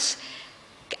finance.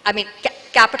 I mean,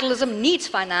 capitalism needs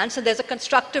finance, and there's a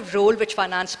constructive role which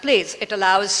finance plays. It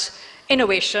allows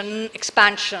innovation,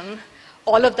 expansion,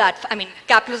 all of that. I mean,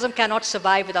 capitalism cannot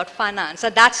survive without finance,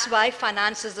 and that's why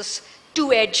finance is this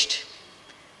two-edged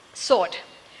sword.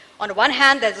 On the one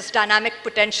hand, there's this dynamic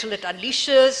potential it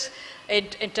unleashes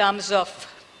in terms of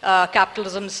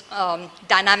capitalism's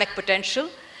dynamic potential,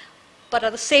 but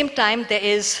at the same time, there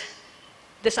is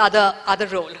this other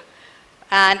role.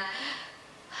 And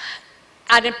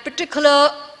in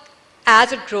particular,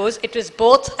 as it grows, it is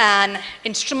both an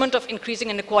instrument of increasing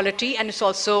inequality, and it's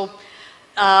also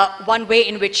one way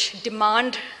in which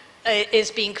demand is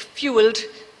being fueled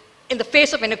in the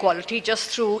face of inequality just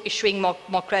through issuing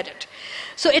more credit.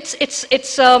 So it's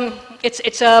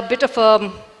a bit of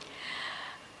a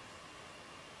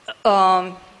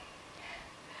I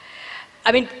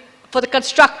mean, for the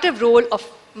constructive role of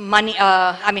money,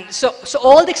 so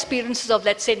all the experiences of,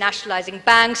 let's say, nationalizing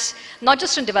banks, not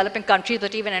just in developing countries,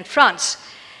 but even in France,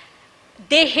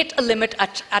 they hit a limit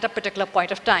at a particular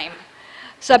point of time.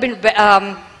 So I've been,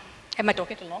 am I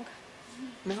talking too long?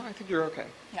 No, I think you're okay.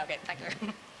 Okay, thank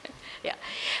you. Yeah.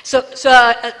 So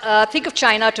think of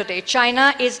China today.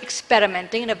 China is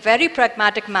experimenting in a very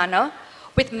pragmatic manner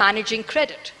with managing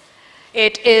credit.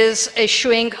 It is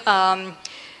issuing,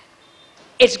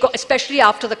 especially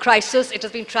after the crisis, it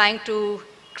has been trying to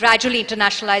gradually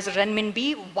internationalize the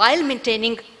renminbi while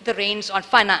maintaining the reins on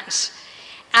finance.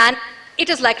 And it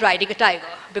is like riding a tiger,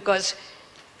 because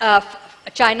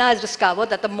China has discovered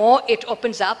that the more it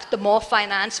opens up, the more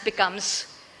finance becomes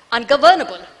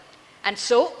ungovernable. And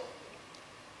so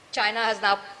China has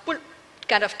now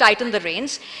kind of tightened the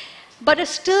reins, but is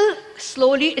still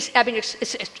slowly, it's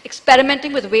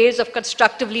experimenting with ways of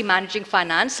constructively managing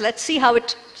finance. Let's see how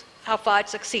far it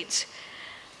succeeds.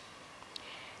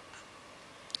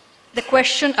 The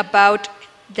question about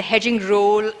the hedging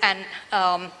role and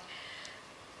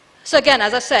so again,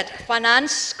 as I said,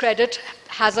 finance credit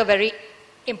has a very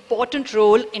important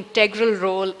role, integral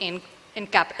role in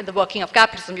the working of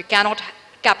capitalism.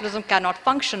 Capitalism cannot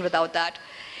function without that.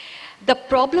 The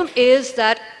problem is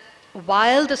that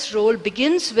while this role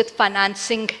begins with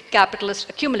financing capitalist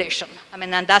accumulation,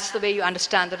 and that's the way you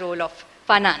understand the role of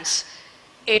finance.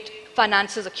 It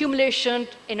finances accumulation,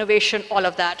 innovation, all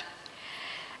of that.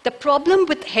 The problem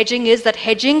with hedging is that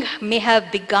hedging may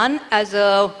have begun as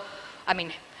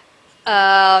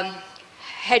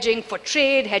hedging for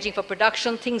trade, hedging for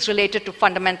production, things related to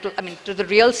to the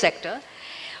real sector.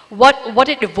 What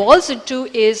it evolves into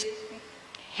is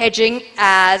hedging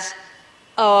as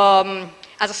a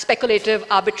speculative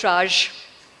arbitrage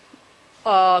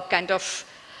kind of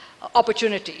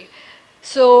opportunity.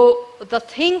 So the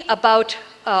thing about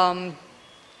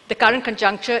the current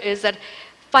conjuncture is that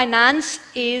finance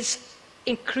is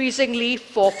increasingly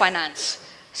for finance.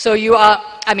 So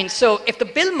so if the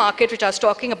bill market, which I was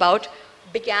talking about,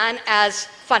 began as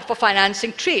for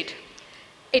financing trade,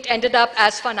 it ended up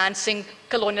as financing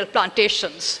colonial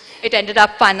plantations. It ended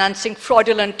up financing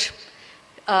fraudulent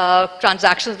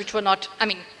transactions which were not,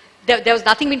 there was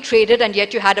nothing being traded, and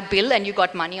yet you had a bill and you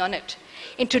got money on it.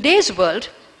 In today's world,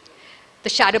 the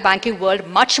shadow banking world,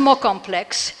 much more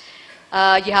complex.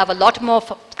 You have a lot more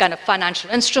kind of financial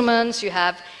instruments.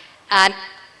 And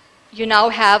you now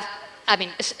have,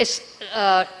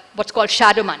 what's called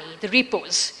shadow money, the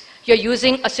repos. You're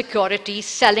using a security,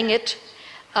 selling it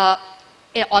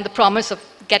on the promise of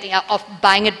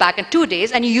buying it back in 2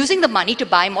 days, and you're using the money to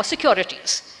buy more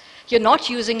securities. You're not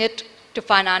using it to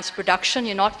finance production.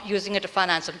 You're not using it to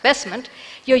finance investment.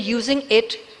 You're using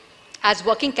it as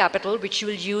working capital, which you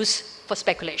will use for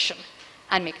speculation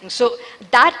and making. So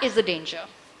that is the danger.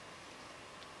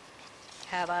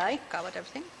 Have I covered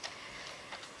everything?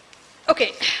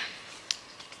 Okay.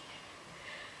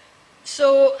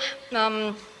 So,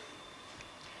 on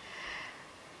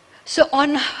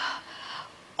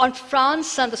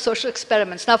France and the social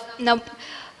experiments. Now,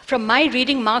 from my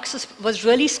reading, Marx was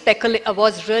really skeptical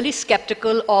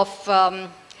of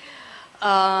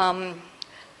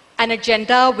an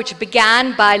agenda which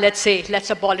began by, let's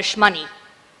abolish money,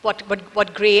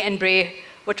 what Gray and Bray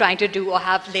were trying to do, or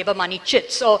have labor money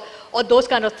chits, or those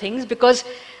kind of things, because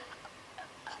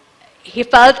he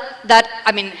felt that,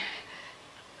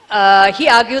 he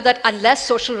argued that unless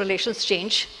social relations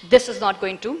change, this is not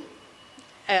going to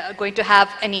have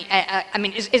any,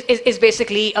 is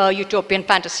basically a utopian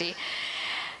fantasy.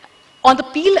 On the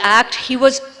Peel Act, he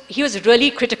was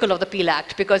really critical of the Peel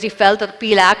Act, because he felt that the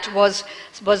Peel Act was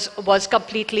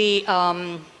completely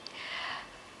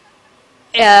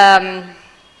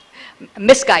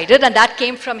misguided, and that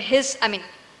came from his,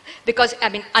 Because, I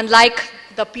mean, unlike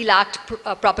the Peel Act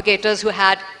propagators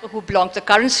who belonged to the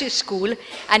currency school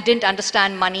and didn't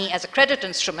understand money as a credit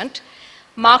instrument,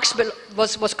 Marx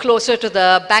was closer to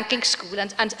the banking school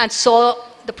and saw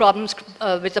the problems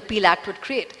which the Peel Act would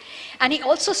create. And he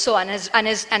also saw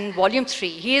in volume 3,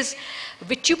 he is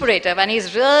vituperative and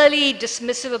he's really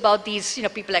dismissive about these,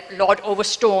 people like Lord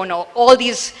Overstone or all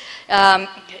these the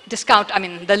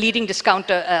leading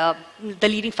discounter, the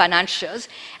leading financiers,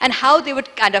 and how they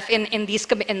would kind of in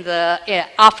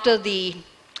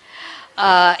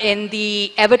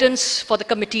the evidence for the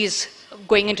committees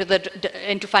going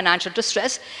into financial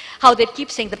distress, how they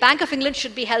keep saying the Bank of England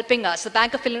should be helping us. The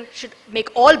Bank of England should make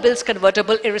all bills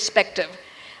convertible irrespective.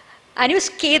 And he was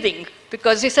scathing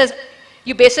because he says,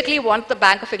 you basically want the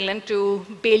Bank of England to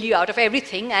bail you out of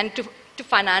everything and to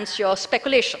finance your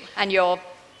speculation and your...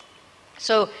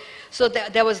 So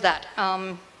there was that.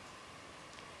 And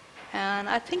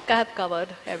I think I have covered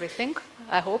everything,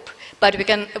 I hope. But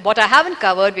what I haven't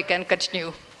covered, we can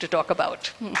continue to talk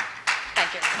about.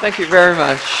 Thank you. Thank you very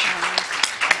much.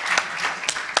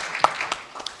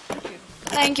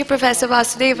 Thank you, Professor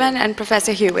Vasudevan and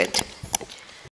Professor Hewitt.